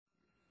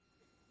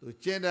သူ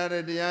ကျင့်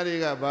တဲ့တရားတွေ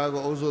ကဘာ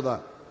ကိုအုပ်စိုး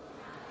သွား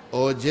ဩ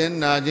ခြင်း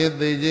နာခြင်း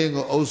သိခြင်း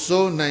ကိုအုပ်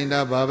စိုးနိုင်တာ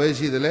ဘာပဲ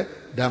ရှိတယ်လဲ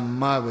ဓမ္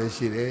မပဲ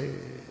ရှိတယ်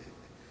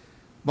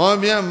မော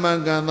မြတ်မှန်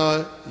ကန်သော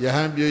ယဟ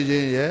န်ပြုခြ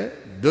င်းရဲ့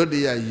ဒုတိ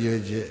ယရွေ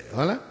ချက်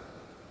ဟုတ်လား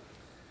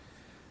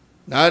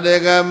နာတ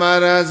ကမာ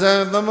ရသ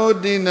သမုဒ္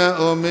ဒိနာ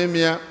ဩမင်း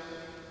မြတ်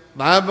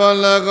ဘာဘော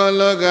လောက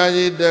လောက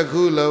ကြီးတစ်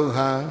ခုလုံး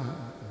ဟာ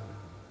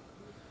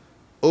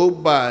ဥ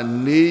ပ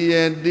နိယ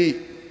တိ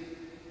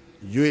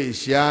ရွေ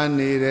ရှား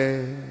နေတယ်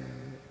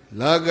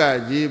လောက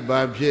ကြီးဘာ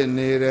ဖြစ်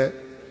နေတယ်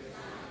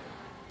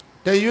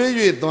တရွေ့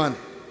ရွေ့သွားတ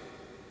ယ်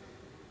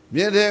မြ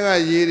စ်ထဲက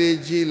ရေတွေ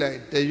ကြီးလိုက်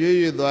တရွေ့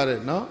ရွေ့သွားတ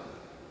ယ်နော်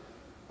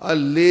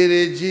လေ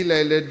တွေကြီးလို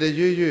က်လဲတ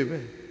ရွေ့ရွေ့ပဲ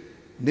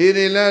နေ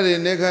တွေလားတွေ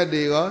နေခတ်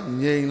တွေရော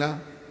ငြိမ်လား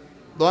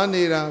သွား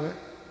နေတာပဲ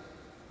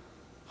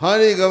ဟာ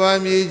ဒီကဘာ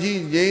မြေကြီး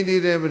ငြိမ်နေ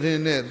တဲ့ပထင်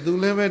နဲ့သူ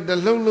လည်းပဲတ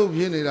လှုပ်လှုပ်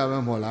ဖြစ်နေတာပဲ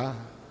မဟုတ်လား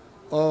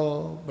ဩ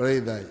ပရိ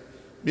သတ်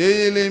မြေ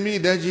ကြီးလေးမိ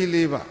ဓာတ်ကြီး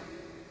လေးပါ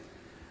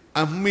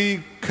အမိ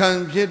ခံ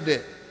ဖြစ်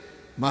တဲ့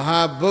မဟာ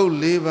ဗုဒ္ဓ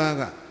၄ပါး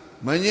က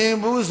မငြိမ်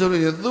ဘူးဆို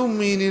လို့သူ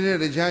မိနေတဲ့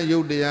တခြားယု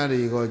တ်တရား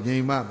တွေကိုငြိ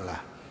မ်မ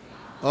လား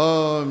ဩ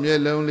မျ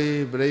က်လုံး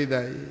လေးပရိသ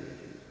တ်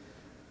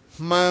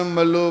မှန်မ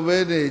လို့ပဲ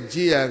တဲ့ကြ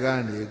ည်ရက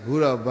နေခု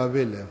တော့ဘာဖြ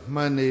စ်လဲ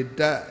မှန်နေ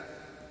တတ်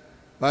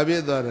ဘာဖြ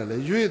စ်သွားတယ်လဲ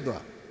ရွေ့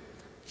သွား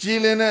ကြည်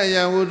လင်တဲ့အ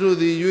ရာဝတ္ထု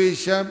သည်ရွေ့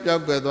ရှားပြော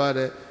က်ကွယ်သွားတ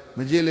ယ်မ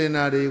ကြည်လင်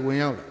တာတွေဝင်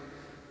ရောက်လာ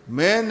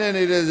မဲနဲ့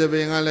နေတဲ့သပ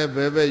င်ကလည်းဘ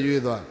ယ်ဘက်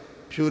ရွေ့သွား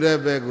ဖြူတဲ့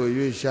ဘက်ကို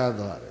ရွေ့ရှား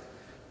သွားတယ်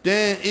တ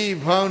င်းဤ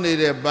ဖောင်းနေ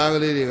တဲ့ပါးက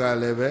လေးတွေက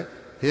လည်းပဲ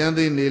ခရမ်း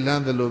သိနေလ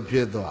န်းသလိုဖြ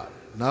စ်သွားတယ်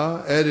နော်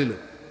အဲ့ဒီ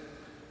လို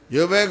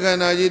ရုပ်ဘက်ခန္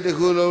ဓာကြီးတစ်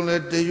ခုလုံးလ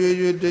ည်းတရွေ့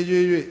ရွေ့တ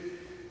ရွေ့ရွေ့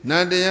န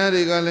တ်တရား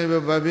တွေကလည်းပဲ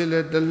ဘာဖြစ်လဲ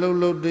တလှုပ်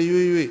လှုပ်တ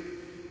ရွေ့ရွေ့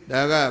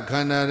ဒါကခ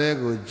န္ဓာတွေ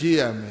ကိုကြည့်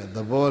ရမယ်သ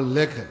ဘောလ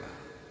က္ခဏာ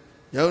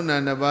ယုံနာ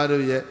နှစ်ပါး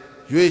တို့ရဲ့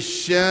ရွေ့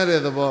ရှား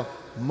တဲ့သဘော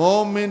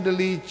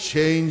momentally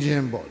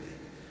changing ပေါ့လေ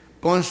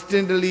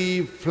constantly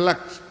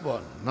flux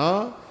ပေါ့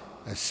နော်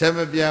ဆက်မ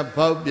ပြတ်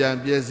ပေါက်ပြန်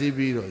ပြည့်စည်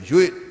ပြီးတော့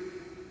ရွေ့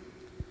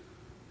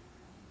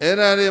အဲ့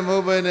ဒါတွေမဟု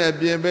တ်ပဲနဲ့အ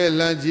ပြင်ပဲ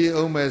လှမ်းကြည့်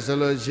အောင်မယ်ဆို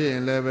လို့ရှိရ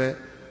င်လည်းပဲ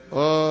ဩ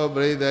ပ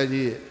ရိသတ်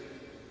ကြီး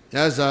ရ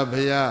သော်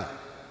ဘုရား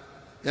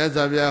ရ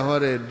သော်ဘုရားဟော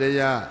တဲ့တ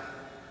ရား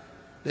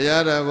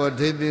တော်ကို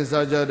ထိသိ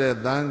စောင့်ကြတဲ့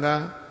သံဃာ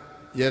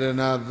ယရဏ၃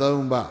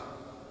ပါး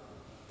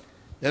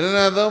ယရဏ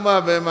၃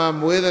ပါးပဲမှာ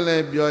မွေးတယ်လဲ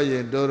ပြောရ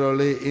င်တော်တော်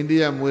လေးအိန္ဒိ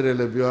ယမွေးတယ်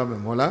လို့ပြောရမ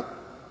ယ်မဟုတ်လား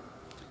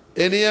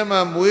အိန္ဒိယမှာ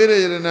မွေးတဲ့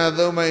ယရဏ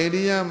၃ပါးအိန္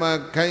ဒိယမှာ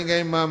ခိုင်ခို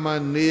င်မာမာ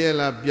နေရ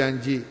လားပြန်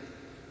ကြည့်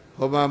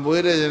ဟိုမှာ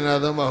မွေးတဲ့ယရဏ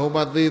၃ပါးဟို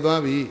မှာသေ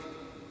သွားပြီ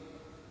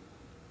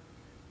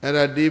အဲ့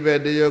ဒါတိဘက်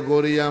တရုတ်ကို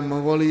ရီးယားမွ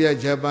န်ဂိုလီးယား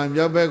ဂျပန်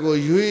မြောက်ဘက်ကို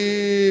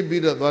ရွေး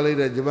ပြီးတော့သွားလိုက်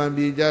တဲ့ဂျပန်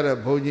ပြည်ကြတဲ့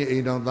ဘုန်းကြီးအိ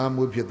မ်တော်သား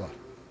မွေးဖြစ်သွားတ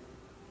ယ်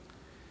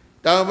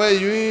တောင်ဘက်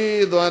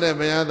ရွေးသွားတဲ့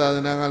ဘုရားသာသ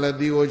နာကလည်း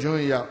ဒီကိုချွ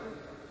န်းရော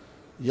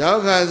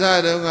က်ခါ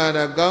စားတုန်းက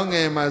တော့ကောင်းင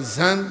ယ်မှာ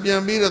ဇံပြ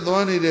န်ပြီးတော့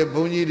သွားနေတဲ့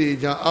ဘုန်းကြီးတွေ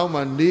ကြောင့်အောက်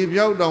မှာနေ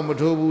ပြောက်တောင်မ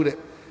ထိုးဘူးတဲ့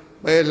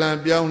ပဲလှန်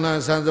ပြောင်းလှန်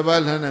ဆန်စ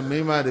ပါးလှန်တဲ့မိ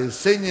မတွေ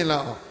စိတ်ညစ်လော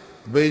က်အောင်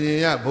ဘေညင်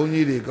ရဘုန်း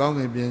ကြီးတွေကောင်းင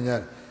ယ်ပြင်ကြတ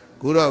ယ်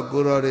ကိုတော်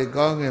တွေ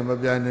ကောင်းငယ်မ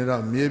ပြနေ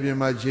တော့မြေပြင်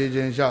မှာခြေချ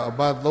င်းလျှောက်အ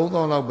ပါ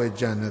3000လောက်ပဲ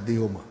ကျန်တယ်ဒီ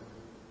ဟိုမှာ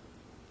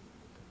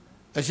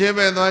အရှေ့ဘ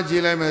က်သွားကြ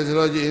ည့်လိုက်မယ်ဆို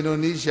တော့အင်ဒို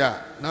နီးရှား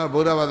နော်ဗု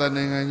ဒ္ဓဘာသာ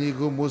နိုင်ငံကြီး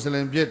ခုမွတ်စလ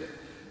င်ဖြစ်တယ်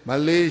မ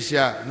လေး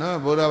ရှားနော်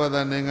ဗုဒ္ဓဘာ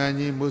သာနိုင်ငံ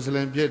ကြီးမွတ်စလ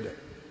င်ဖြစ်တယ်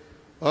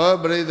ဩ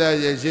ပရိသတ်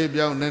ရေရှိ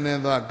ပြောင်းနေ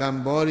သွားကမ္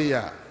ဘောဒီး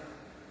ယား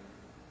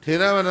ထေ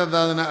ရဝါဒ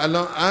သာသနာအ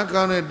လွန်အား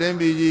ကောင်းတဲ့တင်း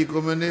ပြည်ကြီးကွ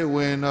န်မြူနစ်ဝ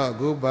င်တော့အ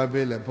ခုဘာဖြ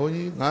စ်လဲဘုန်း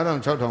ကြီး9000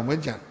 6000ပဲ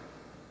ကျန်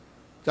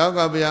ကျောက်က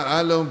ဗျာအ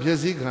လုံးဖြစ်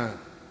စည်းခံ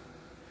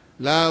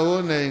လာအို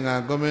နိုင်ငံ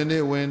ကွန်မြူန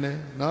စ်ဝင်တယ်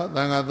နော်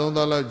သံဃာ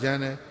3000လောက်ကျန်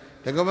တယ်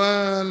တကဘာ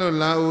လို့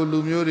လာအိုလူ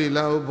မျိုးတွေ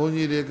လာအိုဘုန်း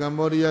ကြီးတွေကမ္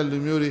ဘောဒီးယားလူ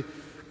မျိုးတွေ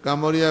ကမ္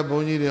ဘောဒီးယားဘု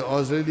န်းကြီးတွေဩ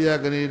စတြေးလျ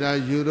ကနေဒါ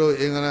ယူရို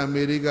အင်္ဂလန်အ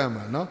မေရိက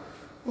မှာနော်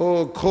ဟို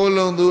ခိုး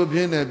လုံသူအဖြ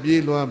စ်နဲ့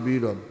ပြေးလွှားပြီး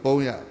တော့ပုံ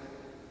ရ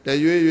တ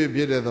ရွေ့ရွေ့ဖြ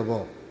စ်တဲ့သ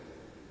ဘော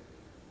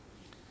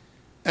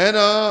အဲ့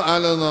တော့အ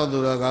လုံးသောသူ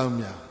တော်ကောင်း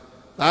များ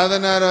သာသ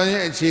နာတော်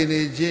ရဲ့အခြေအ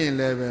နေချင်း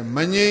လည်းပဲမ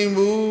ငြိမ်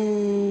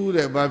ဘူး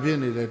တဲ့ဘာဖြစ်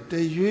နေလဲတ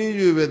ရွေ့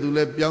ရွေ့ပဲသူလ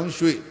ည်းပြောင်း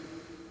ရွှေ့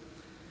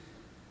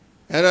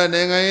အဲ့တော့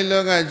နိုင်ငံရေး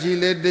လောကကြီး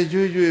လည်းတ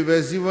ရွေ့ရွေ့ပဲ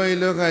စီးပွားရေး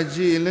လောက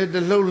ကြီးလည်းတ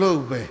လှုပ်လှု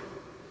ပ်ပဲ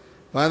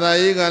ဘာသာ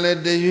ရေးကလည်း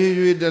တရွေ့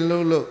ရွေ့တလှု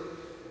ပ်လှုပ်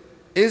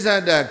ဣဇ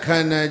ဒခ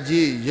န္ဓာ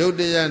ကြီးယုတ်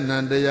တရားနံ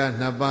တရား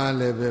နှစ်ပါး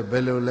လည်းပဲဘ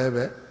ယ်လိုလဲ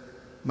ပဲ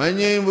မ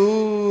ငြိမ်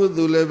ဘူး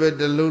သူလည်းပဲ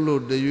တလှုပ်လှု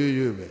ပ်တရွေ့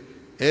ရွေ့ပဲ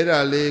အဲ့ဒါ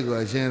လေးကို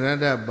အရှင်ရတ္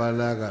တပါ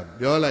ဠက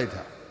ပြောလိုက်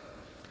တာ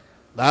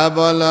သာ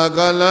ဘောလောက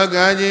လောက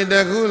ကြီးတ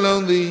စ်ခု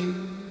လုံးသည်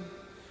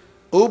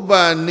ဥပ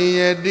နိ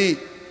ယတိ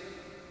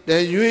တ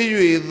ရွေ့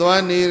ရွေ့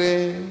သွားနေတ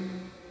ယ်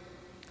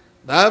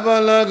သာဘော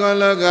လောက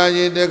လောက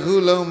ကြီးတစ်ခု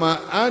လုံးမှာ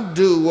အ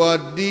တုဝ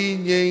တည်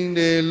ငြိမ်တ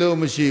ယ်လို့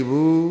မရှိ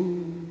ဘူး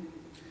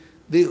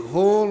The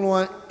whole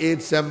one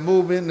is a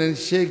moving and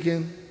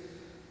shaking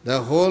the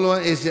whole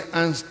one is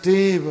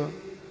unstable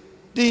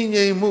တည်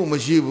ငြိမ်မှုမ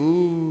ရှိ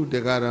ဘူးတ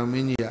ရားတော်မ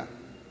င်းကြီးက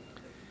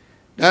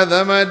ဒါသ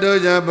မတို့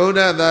ကြောင့်ဗုဒ္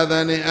ဓသာသ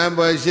နာအံ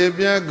ပွားရှိ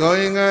ပြခေါ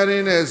င်းငါးရ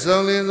င်းနဲ့စုံ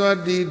လင်းစွာ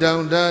တည်ထော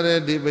င်ထားတဲ့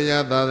ဒီဘု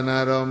ရားသာသနာ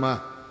တော်မှာ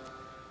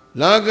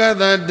လောက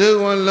သတ္တ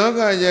ဝလောက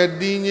ရဲ့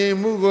တည်ငြိမ်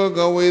မှုကိုက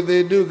ဝေသေ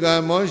တုက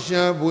မော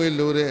ရှာဖွေ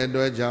လိုတဲ့အ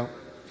တွက်ကြောင့်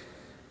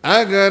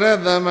Agara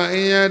Dhamma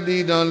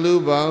Iyati Don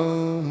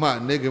Lubao, Ma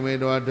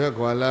Nikamedo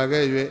Atakwa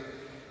Lagay,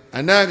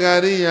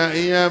 Anagariya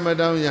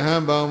Iyamadam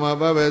Yahambao, Ma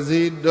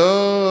Babasi,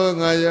 Do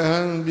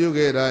Ngayahan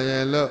Bugera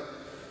Yellow.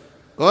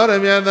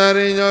 Korabia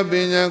Darino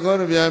Pinya,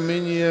 Korabia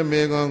Minya,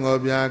 Megon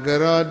Obia,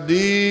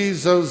 Garadi,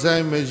 so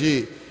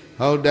Samaji,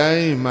 how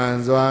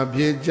diamonds are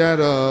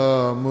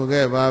Picharo,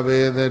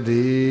 Mugabe the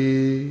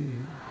D.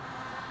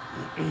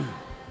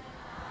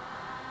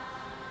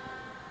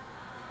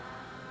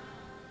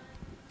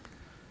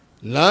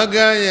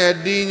 Lagaya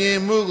Dini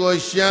Mugo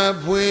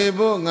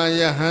Shapuebo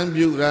Ngaya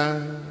Hambura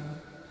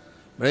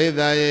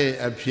Bredaye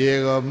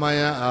Apiego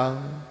Maya Al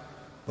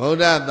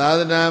Boda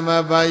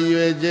Dadama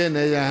Bayu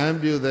Jenaya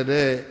Hambu the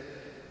day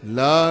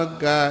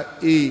Laga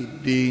E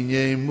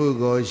Dini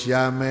Mugo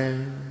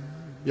Shame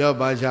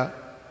Yobasha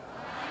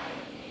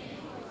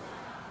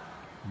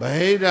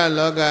Bahida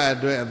Loga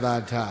Adwe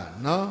Adata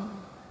no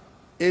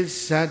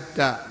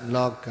Isata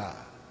Loka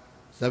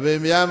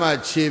Sabimyama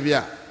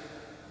Chibia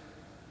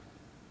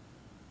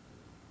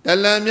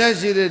Talamya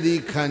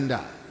Shiradi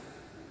Khanda.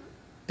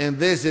 And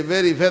this is a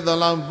very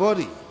feather-long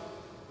body.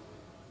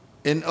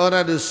 In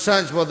order to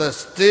search for the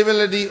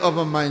stability of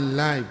my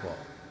life.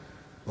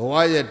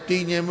 Why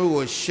Tinyemu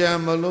was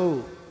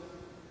Shamalo.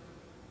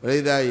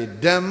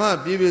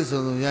 Dhamma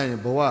Bibisonian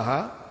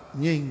Boaha,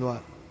 Yingwa.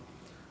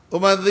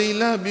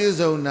 Umadila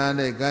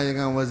Bizonane,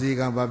 Gayagan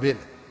Wazigan Babit,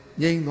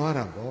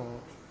 Yingwara.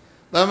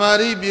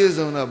 Tamari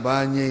Bizona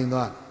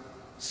Banyingwa.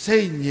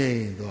 Say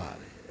Yingwa.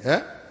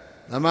 Eh?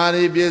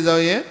 Namari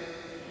Bizoye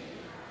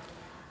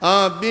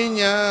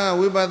Binya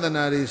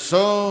Wibadanari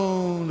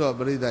Song of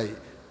Bridai,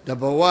 the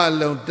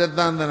Bawalo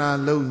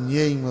Tetandana Low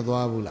Ying of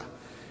Wabula.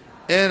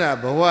 Era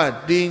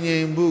Bawa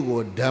Ding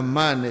Bugo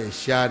Damane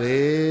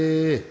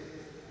Share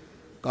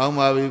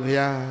Kama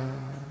Vipia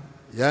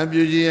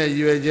Yambuji and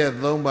Uajet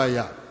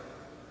Lombaya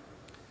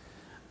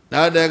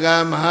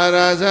Nadagam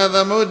Haraza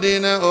the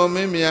Modina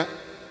Omimia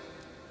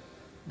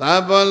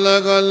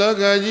Tabalaga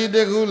Logaji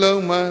de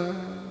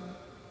Guloma.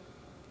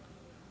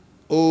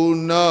 Oh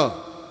no,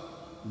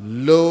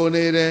 low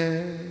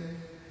nere,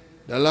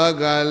 the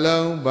laga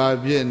long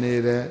babie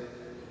nere,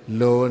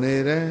 low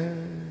nere,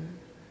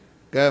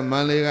 get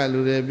Maliga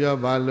Ludebia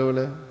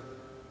Balole,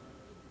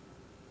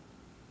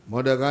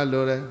 Modaga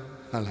Lore,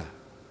 Hala,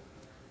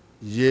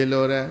 Ye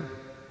Lore,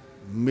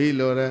 Me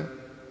Lore,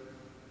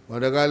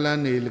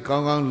 Modagalan il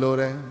Kongang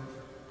Lore,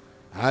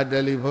 had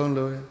telephone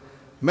Lore,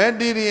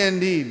 Mediri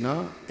and D,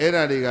 no,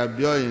 Eradiga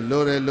Bio,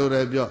 Lore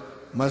Lore Bio,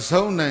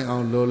 Masonang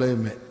on Lole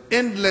me.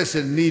 Endless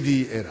and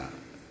needy era.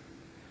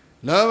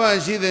 Lava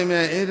she the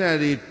man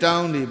era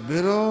town the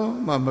bureau,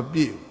 Mamma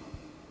Pew.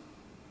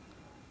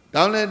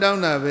 Down and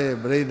down away,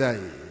 Bredai,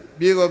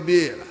 big or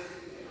beer.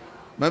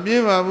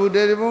 Mabima would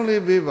only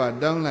be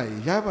down like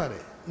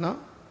Yabare, no?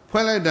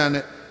 When I done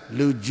it,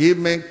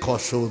 Lujime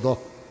Kosodo.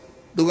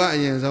 Duga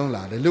Yen's own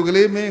lad,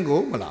 Lugale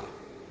Mango, Mala.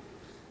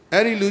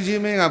 Eri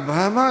Lujime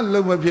Abama,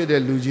 Lumapia de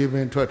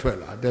Lujime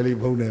Twatwella,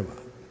 Delibone never.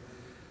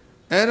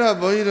 Era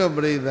Boido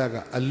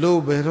Bredaga, a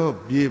low bero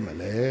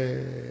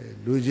bimale,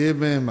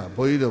 Lujimema,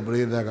 Boido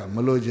Bredaga,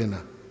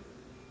 Malogena.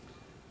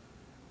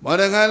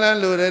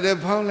 Modagala loaded a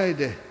pound like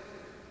that.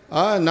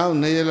 Ah, now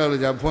Nayla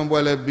Japon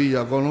Bola be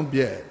a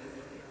Columbia.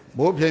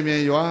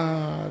 Bopemi, you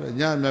are a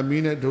young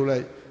mina to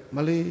like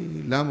Malay,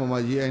 Lama,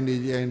 and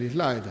his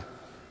light.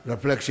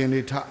 Reflection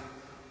it.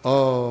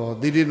 Oh,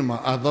 they didn't ma,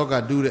 I thought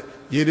I do it.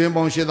 You didn't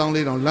want shit on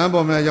little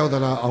Lambo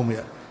Mayotala on me.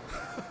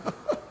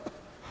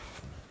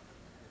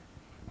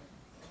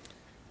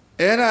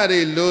 Era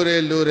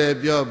lure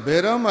bio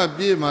beroma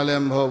bi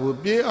malem hobu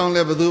bi on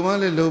le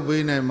badumale lo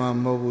be nai ma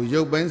mobu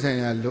yuk bain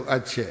sanya lo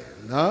atche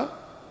no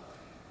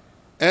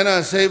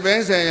era sei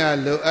bain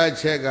sanya lo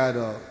atche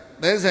kado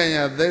thai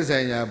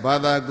sanya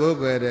bada go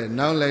kwe de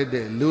naw lai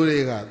de lu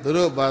de ka tu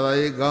do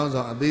bada yi kaung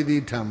saung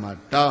athidi than ma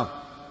taung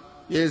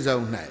piye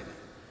saung nai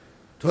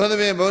thoa the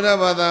phin Buddha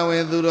bada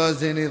win tu ro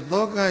sin ni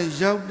thoka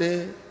yauk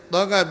de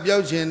thoka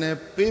pyauk chin ne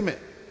pe me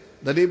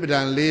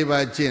Thatipadan 4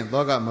 pa chin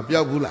thoka ma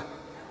pyauk bu la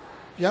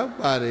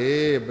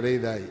Yapare,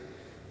 Bredai.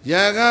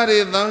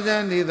 Yagari,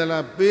 thousand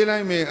needle,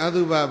 Pilai me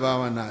Aduba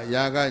Bavana,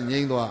 Yaga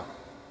Yingwa.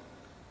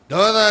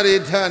 Doda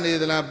Ritani,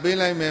 the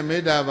Pilai me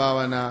Meda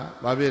Bavana,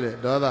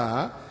 Babire,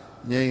 Doda,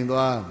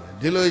 Yingwa,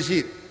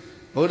 Diloshi,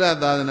 Buddha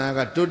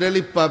Dadanaga,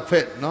 totally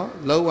perfect, no?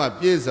 Lower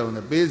piece on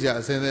the Pizia,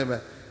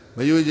 Senebe,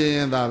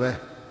 Mayuji and Dabe.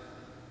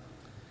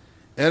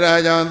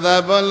 Erajan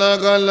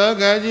Dabalaga,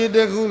 Lagaji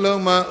de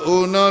Kuloma,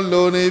 Uno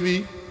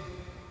Lonebi.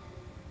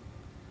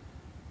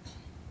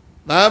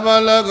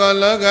 Tabalaga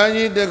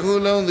Lagaji de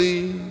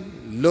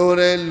Kulondi,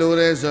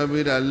 Lore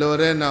Sabida,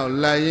 Lore now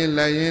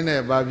lying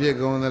a Babie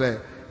Gondre,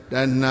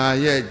 Dana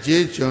ye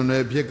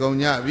Jichon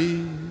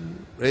Piconavi,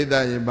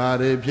 Reda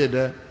Bare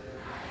Pieda.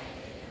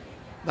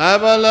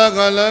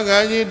 Tabalaga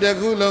Lagaji de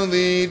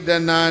Kulondi,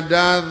 Dana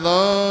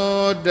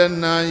Dado,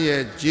 Dana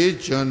ye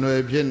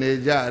Jichon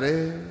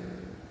Pienejare.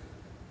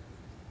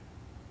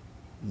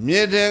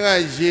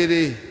 Mietega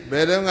Shiri,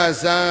 Bedonga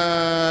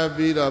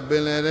Sabi or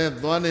Belere,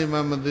 Thwani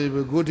Mamadi,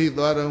 Guti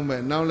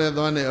Thwarum, now let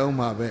Thwani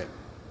Oma be.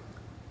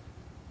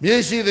 မျ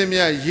က်ရှိသည်မြ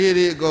ရေ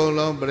ဒီအကုန်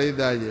လုံးပြိ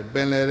ဿရေပ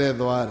င်လေတဲ့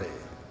သွားတယ်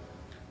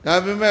ဒါ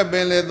ပေမဲ့ပ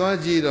င်လေသွား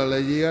ကြည့်တော့လေ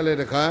ရေကလည်း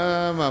တစ်ခါ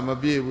မှမ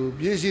ပြည့်ဘူး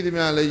ပြည့်ရှိသည်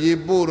မြလည်းရေ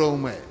ပို့တော့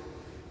မဲ့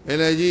ပင်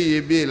လေကြီးရေ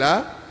ပြည့်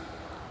လား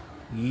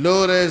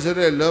လိုတယ်ဆို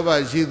တဲ့လောဘ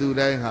ရှိသူ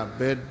တိုင်းဟာဘ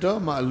ယ်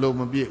တော့မှအလို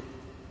မပြည့်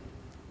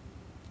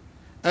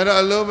အဲ့တော့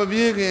အလိုမပြ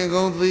ည့်ခင်အ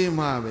ကုန်သိ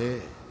မှာပဲ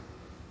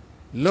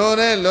လို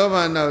တဲ့လောဘ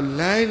နောက်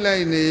လို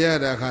က်နေရ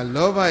တာခါ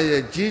လောဘ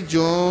ရဲ့ကြီး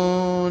ကျွ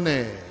န်း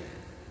နဲ့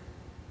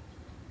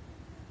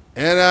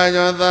အဲ့ဒါ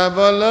ကြောင့်သ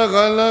ဘောလော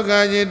က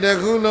ကြီးတစ်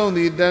ခုလုံးသ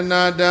ည်တ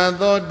ဏှာဓာ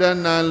သောတ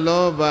ဏှာ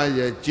လောဘ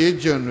ရဲ့ကြီး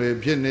ကျွန်းတွေ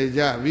ဖြစ်နေ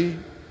ကြပြီ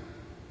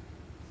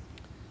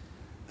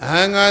အ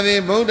ဟံငါသ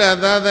ည်ဗုဒ္ဓ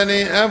သာသနာ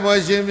အဘော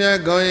ရှင်မြတ်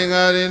ကောင်းရင်္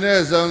ဂါတွေနဲ့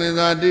ဆောင်လင်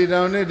စွာတည်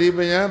ထောင်တဲ့ဒီပ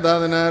ညာသာ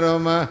သနာ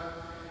တော်မှာ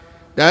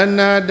တ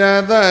ဏှာဓာ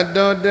သ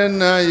တောတ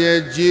ဏှာရဲ့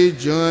ကြီး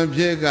ကျွန်း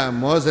ဖြစ်က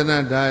မောစန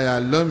ဓာယ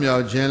လွတ်မြော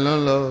က်ခြင်းလွ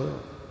န်းလို့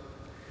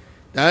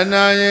တ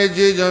ဏှာရဲ့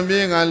ကြီးကျွန်းဖြ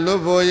စ်ကလွ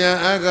တ်ဖို့ရန်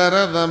အကာရ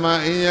သမ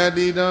အင်ယာ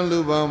တိတောလူ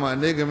ပေါင်းမှ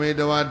နေကမေ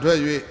တဝါထွက်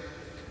၍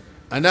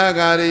အနာ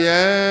ဂါရိယ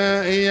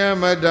အင်ယာ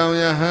မတောင်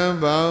ယဟံ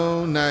ပေါင်း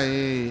၌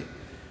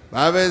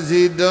ဘာဝ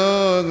စီတော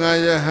ငါ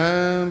ယဟံ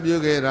ပြု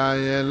ခဲ့ရ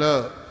ရဲ့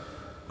လို့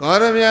ကော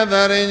ရမြ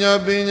သာရိညော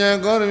ပညာ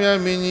ကောရမြ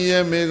မင်းကြီး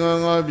ရဲ့မေကွန်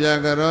ကိုပြ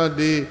ကြရော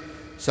တိ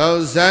စော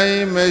ဆိုင်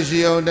မရှိ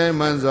အောင်တိုင်း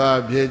မှန်စွာ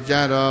ဖြစ်ကြ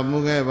တော်မူ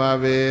ခဲ့ပါ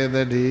ပေသ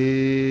တ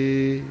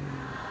ည်း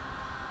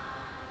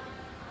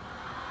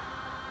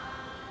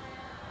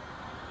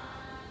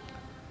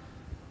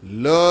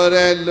လိုတ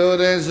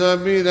ယ်ဆို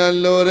ပြီးတော့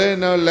လိုတဲ့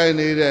နောက်လိုက်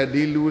နေတဲ့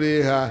ဒီလူတွေ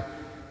ဟာ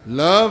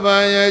လောဘ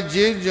ရဲ့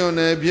ကြီးကျွန်း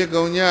နဲ့ဖြစ်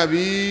ကုန်ကြ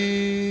ပြီ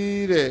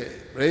တဲ့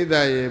ပြိဿ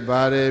ရေ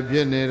ဘာတွေဖြ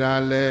စ်နေတာ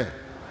လဲ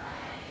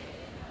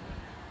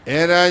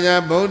အဲ့ဒါကြော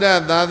င့်ဗုဒ္ဓ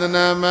သာသ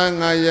နာမှာ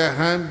ငါယဟ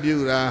န်ပြု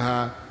တာဟာ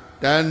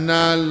တ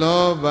ဏှာ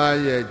လောဘ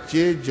ရဲ့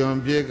ကြီးကျွန်း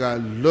ဖြစ်က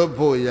လွတ်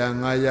ဖို့ရ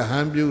ငါယဟ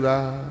န်ပြုတာ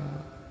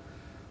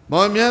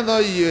မောမြတ်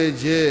သောရွယ်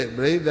ချက်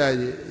ပြိဿ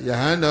ရေယ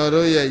ဟန်တော်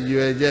တို့ရဲ့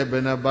ရွယ်ချက်ဘ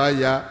ယ်နှပါး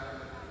ရ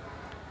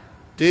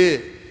တိ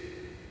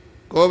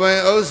ကိုယ်ပို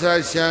င်ဥစ္စာ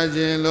ရှာခြ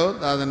င်းလို့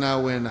သာသနာ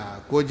ဝင်တာ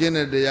ကိုကျင့်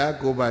တဲ့တရား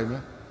ကိုပိုင်မ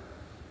ယ်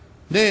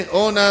နှင့်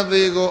ဩနာ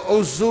သေးကိုအု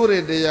ပ်စိုး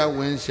တဲ့တရားဝ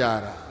င်ရှာ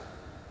တာ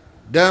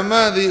ဓမ္မ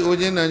သည်ဥ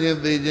ခြင်းနာခြင်း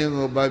သိခြင်း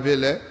ကိုဘာဖြစ်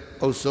လဲ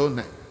အုပ်စိုး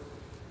နိုင်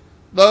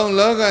သုံး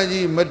လောက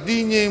ကြီးမတ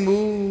ည်ငြိမ်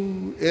ဘူး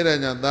အဲ့ဒါ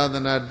ကြောင့်သာသ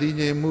နာတည်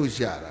ငြိမ်မှု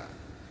ရှာတာ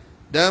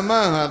ဓမ္မ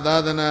ဟာသာ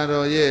သနာ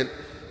တော်ရဲ့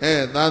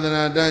သာသ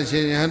နာတန်ရှ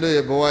င်ယဟန်တို့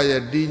ရဲ့ဘဝ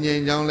ရဲ့တည်ငြိ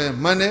မ်ကြောင်းလဲ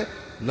မှန်တယ်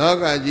လော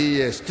ကကြီး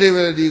ရဲ့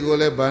stability ကို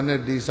လည်းဘာနဲ့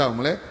တည်ဆောက်မ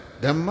လဲ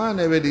ဓမ္မ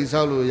နဲ့ပဲတည်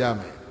ဆောက်လို့ရ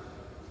မယ်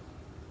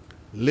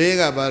လေး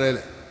ကပါတယ်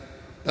လေ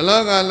တ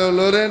လောက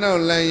လိုတဲ့နော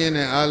က်လိုက်ရင်း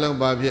နဲ့အာလုံး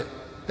ဘာဖြစ်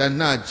တ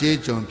ဏှကြေး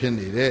ကျွန်ဖြစ်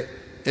နေတဲ့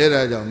အဲ့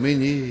ဒါကြောင့်မင်း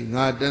ကြီး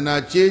ငါတဏှ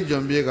ကြေးကျွ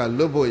န်ပြည့်က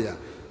လွတ်ဖို့ရ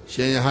ရှ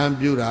င်ယဟန်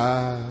ပြုတာ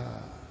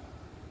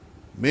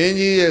မင်း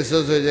ကြီးရဲ့ဆွ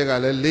ဆွချက်က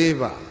လည်း၄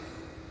ပါ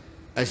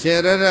အရှင်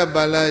ရထ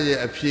ပါဠိရဲ့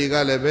အဖြေက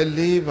လည်းပဲ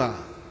၄ပါ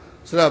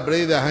ဆိုတော့ပြိ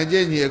ဿဟန်ကျ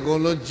င့်ကြီးအကု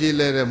န်လုံးကြည်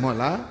လဲတယ်မဟုတ်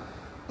လား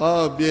ဩ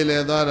ပြေလဲ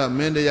သွားတော့မ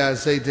င်းတရား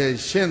စိတ်ထဲ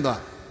ရှင်း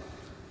သွား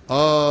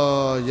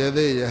ဩယ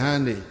သိယဟ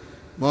န်နေ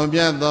မွန်ပြ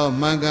တ်သော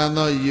မှန်ကန်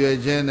သောရွယ်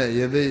ခြင်းနဲ့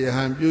ယသိယဟ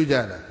န်ပြုကြ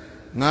တာ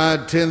ငါ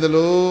ထင်သ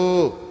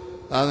လို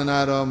သာသနာ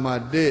တော်မှာ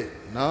တစ်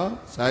နော်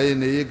စာရည်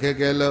နေခက်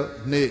ခဲလို့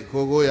နှစ်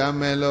ခိုးရ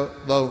မယ်လို့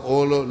သုံး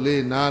အိုးလို့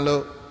လေးနာ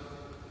လို့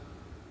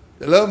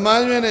ဒီလို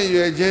မှားရွံ့တဲ့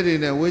ရွယ်ချက်တွေ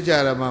နဲ့ဝိကြ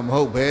ရမှာမ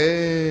ဟုတ်ပဲ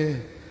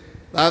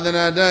သာသ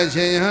နာတရှ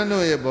င်ယဟန်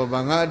တို့ရဲ့ပေါ်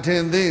မှာငါထ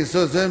င်သိ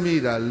ဆွဆွဲမိ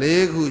တာ၄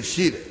ခု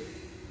ရှိတယ်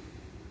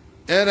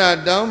အဲ့ဒါ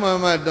တောင်း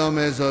မှတော်မ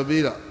ယ်ဆို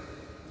ပြီးတော့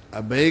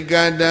အဘိက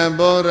တံ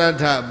ဘောရ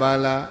ထပါ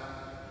လာ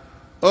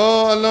အို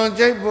အလွန်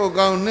ကြိုက်ဖို့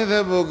ကောင်းနှစ်သ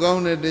က်ဖို့ကော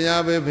င်းတဲ့တ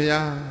ရားပဲ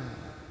ဗျာ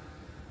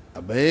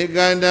အဘိက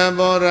တံ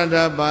ဘောရထ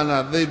ပါလာ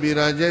သိပြီး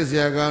တော့ကြိုက်เสี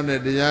ยကောင်း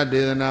တဲ့တရားဒေ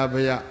သနာ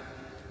ဗျာ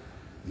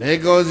နေ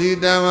ကိုစီ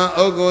တံမှာ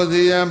ဥက္ကို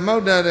စီယမှော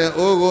က်တတ်တဲ့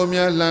အိုးကို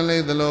များလှမ်းလို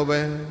က်သလိုပဲ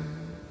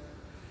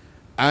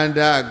အန္တ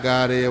ကာ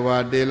ရေဝ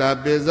တေလာ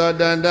ပိဇော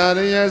တန္တာ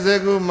ရိယစ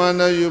ကုမန္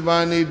တယူပါ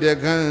ဏိတ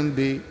ခန္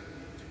တိ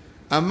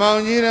အမော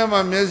င်ကြီးထဲ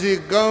မှာမျက်စိ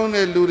ကောင်း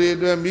တဲ့လူတွေအ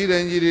တွက်မိတို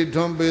င်းကြီးတွေ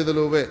ထွန်းပေးသ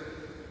လိုပဲတ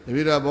ပ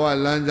ည့်တော်ဘဝ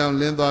လမ်းကြောင်း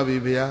လင်းသွားပြီ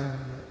ဗျာ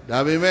ဒါ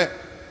ပေမဲ့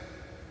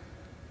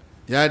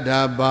ယထာ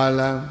ဘာ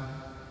လံ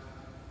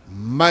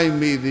မိုက်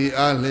မိသည်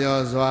အား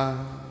လျော်စွာ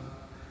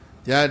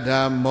ယထာ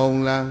မုံ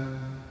လံ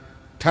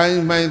ထို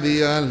င်းမိုက်သည်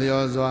အား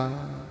လျော်စွာ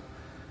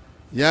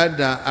ယ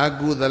ထာအ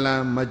ကုသလံ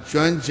မကျွ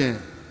မ်းကျင်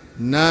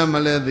နာမ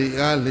လဲသည်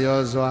အား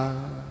လျော်စွာ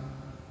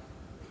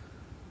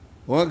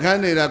ဝန်ခံ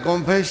နေတာ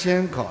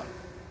confession ခေါ်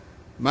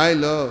မိုက်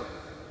လို့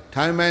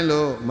ထိုင်းမိုက်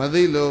လို့မ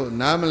သိလို့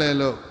နားမလဲ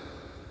လို့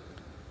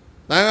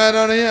သံဃာ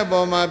တော်တွေရဲ့အ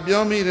ပေါ်မှာ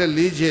ပြောမိတဲ့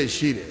၄ချက်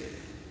ရှိတယ်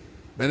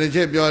ဘယ်နှချ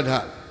က်ပြော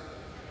ထား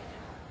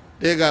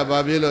တစ်ကဘာ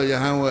ဖြစ်လို့ယ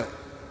ဟန်ဝဲ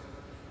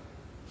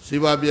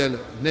စီးပွားပြဲ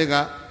လို့နှစ်က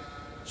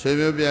ဆွေ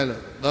မျိုးပြဲ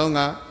လို့သုံးက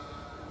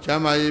ချ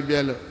မ်းမာရေးပြဲ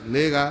လို့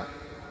လေးက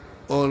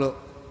အိုးလို့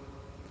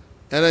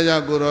အဲ့ဒါကြော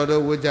င့်ကိုတော်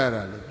တို့ဝှကြ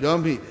တာလို့ပြော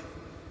မိတယ်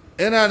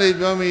အဲ့ဒါတွေ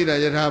ပြောမိတာ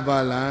ယထာပါ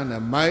ဠာ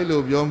နဲ့မိုက်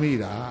လို့ပြောမိ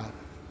တာ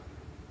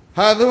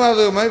ဟာသူ့ဟာ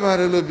သူမိုက်ပါ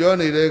တယ်လို့ပြော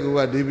နေတဲ့ကူက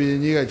ဒီဘုရင်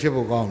ကြီးကချစ်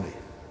ဖို့ကောင်းတယ်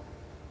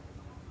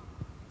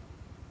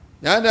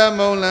ယထာ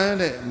မုံလန်း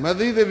တဲ့မ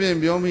သိသဖြင့်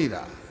ပြောမိ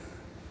တာ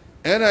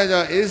era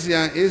jo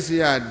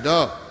Asia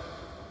do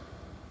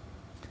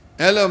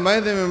Elo mai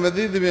the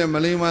mati the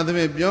malima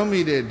the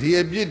biomi de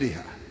dia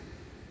bidiha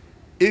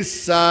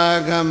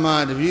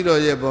Isagama the video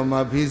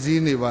yeboma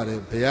pizini bare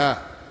pia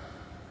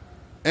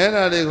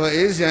Era de go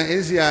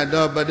Asia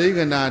do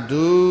padigana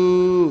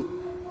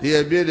do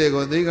dia bide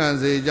go digan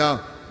se jao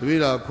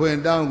video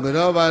point down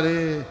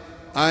grobare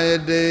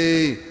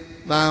ayade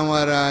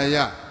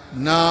Tamaraya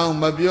now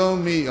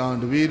mabiomi on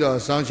the video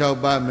sound chao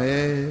ba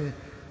me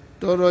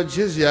Toro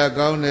Chisia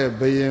Gaune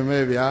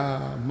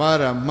Bayemebia,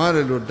 Mara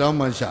Marilu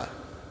Damasha.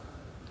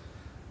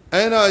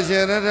 Eno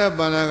Sherata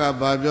Banaga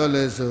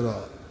Babiole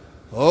Suro,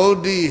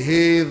 Odi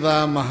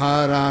Heda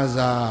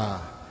Maharaza.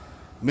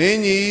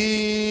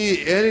 Many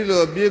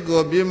Erilo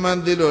Bigo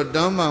Bimandilo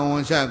Dhamma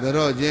Wansha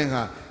Garo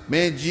Jenga,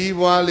 Me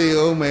Jiwali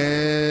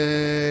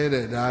Ome,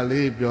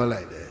 Dali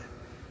Biolide.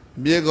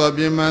 Bigo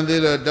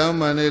Bimandilo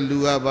Dhamma Ne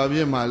Lua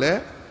Babi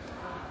Male,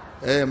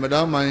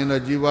 Madama in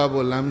a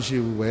Jiwabo Lamshi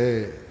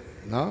way.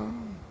 No?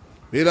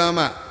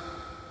 Virama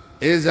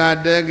is a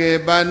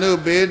dege banu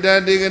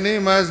beta digni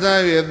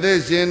masavi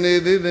this in the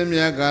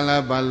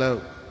Miakala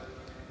Balo.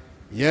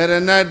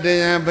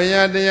 Yeranadea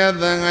Payadea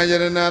Thanga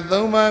Yerana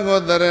Thoma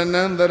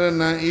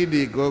Gotaranandarana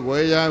Idi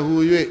Kokwaya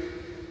Huye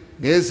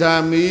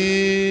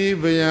Gesami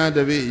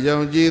Payadavi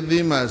Yonji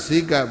Dima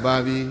Sika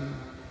Babi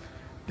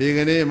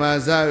Digni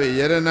Masavi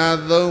Yerana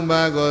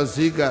Thoma Go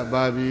Sika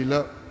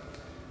Babilo.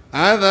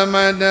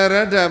 Adamada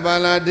Rata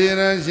Bala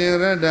Dira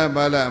Shirata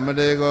Bala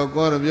Madego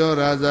Corbio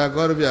Raza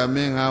Corbia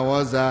Minga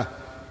Waza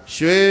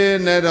Shwe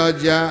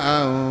Neroja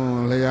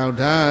Aun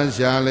Leauta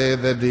Shale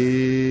the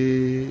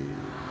D.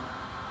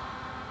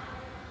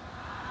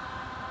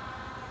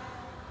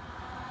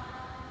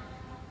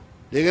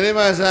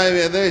 Digrima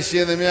Sai, the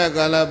Shidamia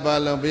Gala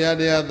Bala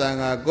Piadia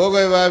Tanga,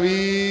 Gogo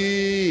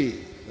Babi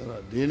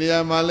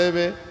Dinia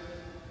Malebe.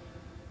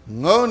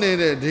 No need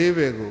a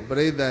Divego,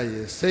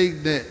 Breda,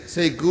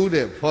 say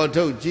good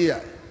photo Gia.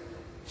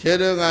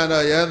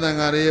 Chedogana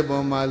Yadangari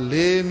Boma,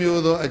 lay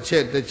mudo a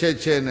chet, the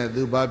Chechen,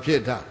 Duba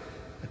Pieta,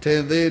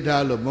 attend the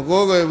Talo,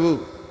 Mogogo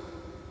book.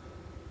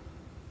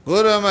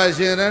 Gurama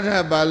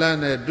Sherata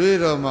Balane,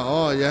 Duiroma,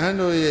 oh,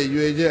 Yahano,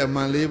 Yuja,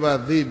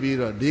 Maliba, the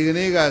Biro,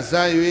 Digniga,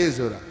 Sayu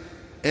Isura,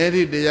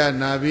 Eri Dea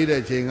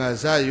Navida Chinga,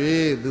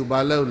 Sayu,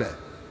 Dubalola,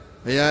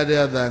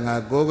 Mayada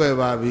Danga, Gogo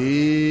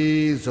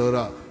Babi,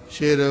 Sora.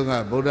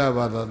 Sheronga Buddha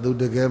Vada do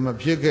the game of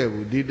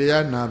Pikebu,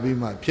 Didia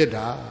Nabima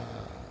Pieta.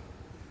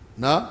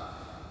 No?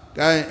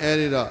 Kain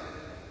Erido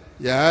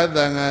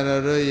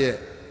Yahadanga Roye,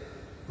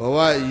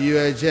 Owa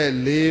UH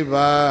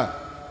Liba.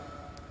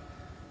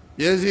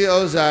 Yes, he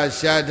also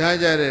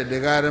Shataja, the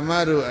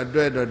Garamaru, a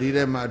dread or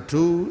Didema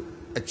 2,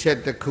 a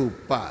chetaku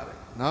par.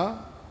 No?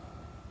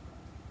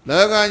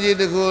 Lagaji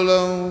the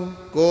Kulong,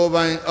 go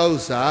by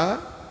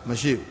Osa,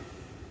 Mashu.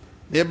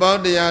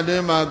 About the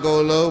Yadima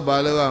Golo,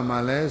 Balaga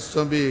Male,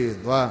 Sombi,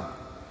 Dwa.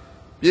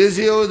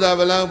 Pisio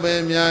Zavala,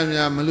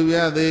 Bemia,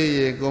 Maluya,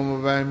 the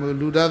Goma,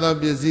 Muluda,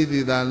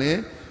 Bizidi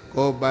Dale,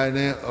 go by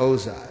the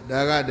Osa.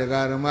 Daga de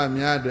Garama,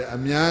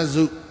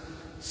 Amiazu,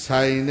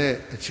 Saine,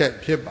 a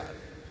chet pipa.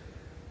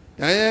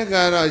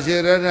 Dayagara,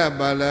 Sherata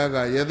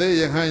Balaga, Yade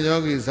Yahan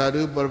Yogi,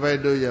 Sadu,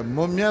 Provido,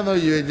 Mumiano,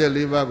 Yuja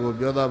Liva, go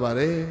Bioda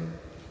Bare.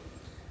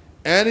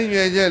 Any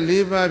Yuja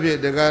Liva,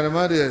 the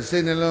Garama,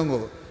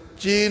 Senelongo.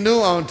 Chino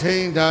on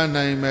Tain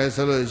Name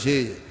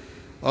Mesology.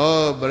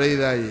 Oh,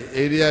 Breda,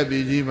 area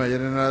BG,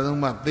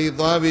 Majanaduma,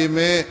 Titabi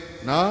me,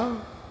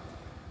 no?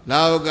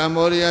 Now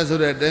Gamoria so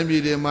that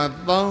Dembidi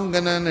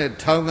Matonganan,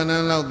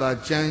 Tonganan, Lauda,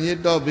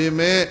 Chanito be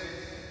me.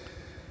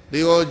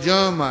 The old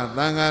Joma,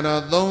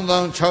 Tangana, Dong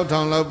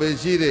Chowtown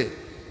Lobeside,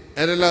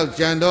 Edelo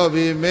Chando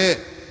be me.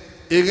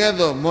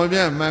 Igedo,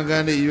 Mobia,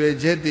 Mangani,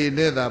 Uejeti,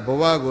 Neda,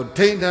 Bovago,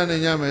 Taintan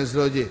and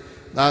Yameslogy.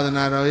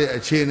 Dadana a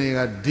chaining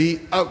a D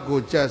up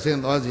go chas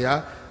in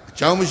Ozia,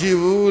 Chamashi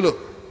Wulu,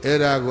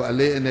 Erago, a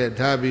lay in a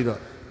tabido,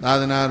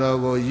 Dadana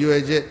go,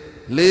 UAJ,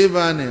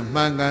 Levan and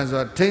Mangans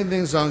or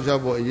tainting songs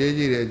of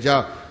Yeji, a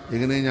job,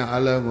 Igninia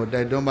Alago,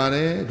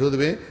 Daidomare, to the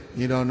way,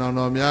 you don't know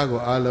Miago,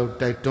 Alo,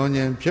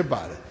 Titonian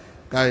Chipare,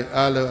 Kai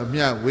Alo,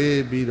 Mia,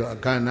 way bedo a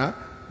cana,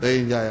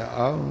 danger,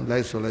 oh,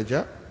 like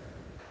Solaja.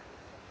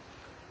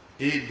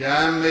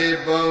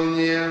 Idame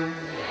Bonium.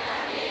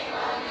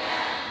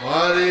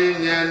 Wari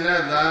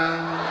Nyanada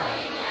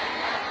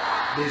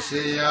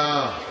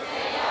Disaya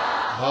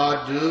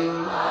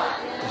Hadu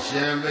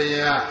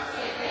Shambaya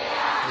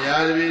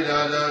Yarvi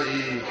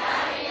Dadoi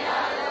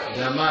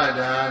Dhamma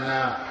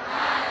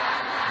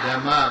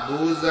Dhamma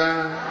Buza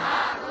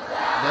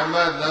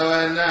Dhamma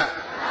Davana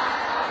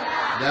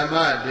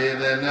Dhamma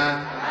Dedana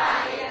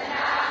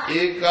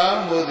Eka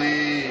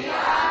Mudi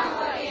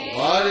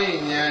Wari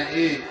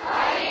Nyai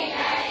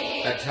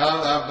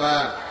Athavaba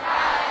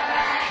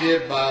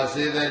Pipa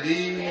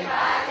Sidadi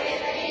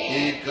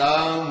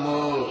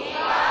Ikamo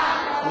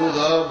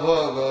Udo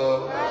Pogo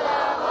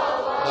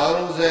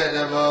Dongse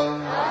Dabon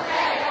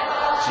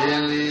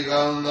Chili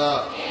Gonda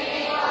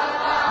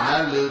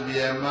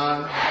Nalubiama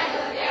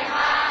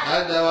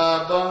Nadawa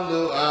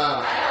Bondu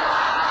A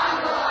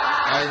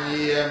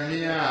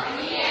Anyamia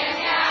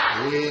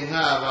ဝေငှ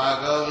ပါ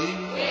ကုန်၏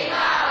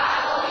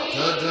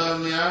ထိုထို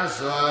များ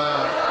စွာ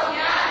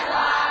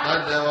တ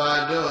တ္တဝါ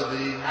တို့သ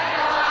ည်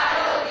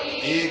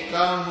ဤ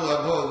ကောင်းမှုအ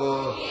ဖို့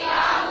ကို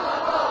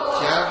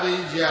ရှားသိ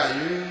ကြ၍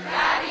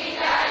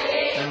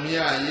အမြ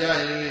ရ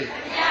၍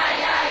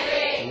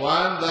ဝ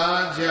မ်းသာ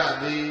ကြ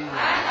သည်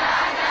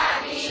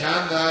ချ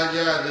မ်းသာကြ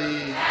သ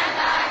ည်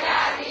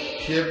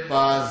ဖြစ်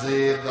ပါ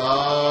စေ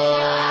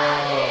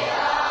သော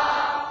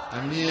အ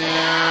မြ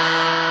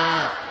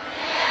တ်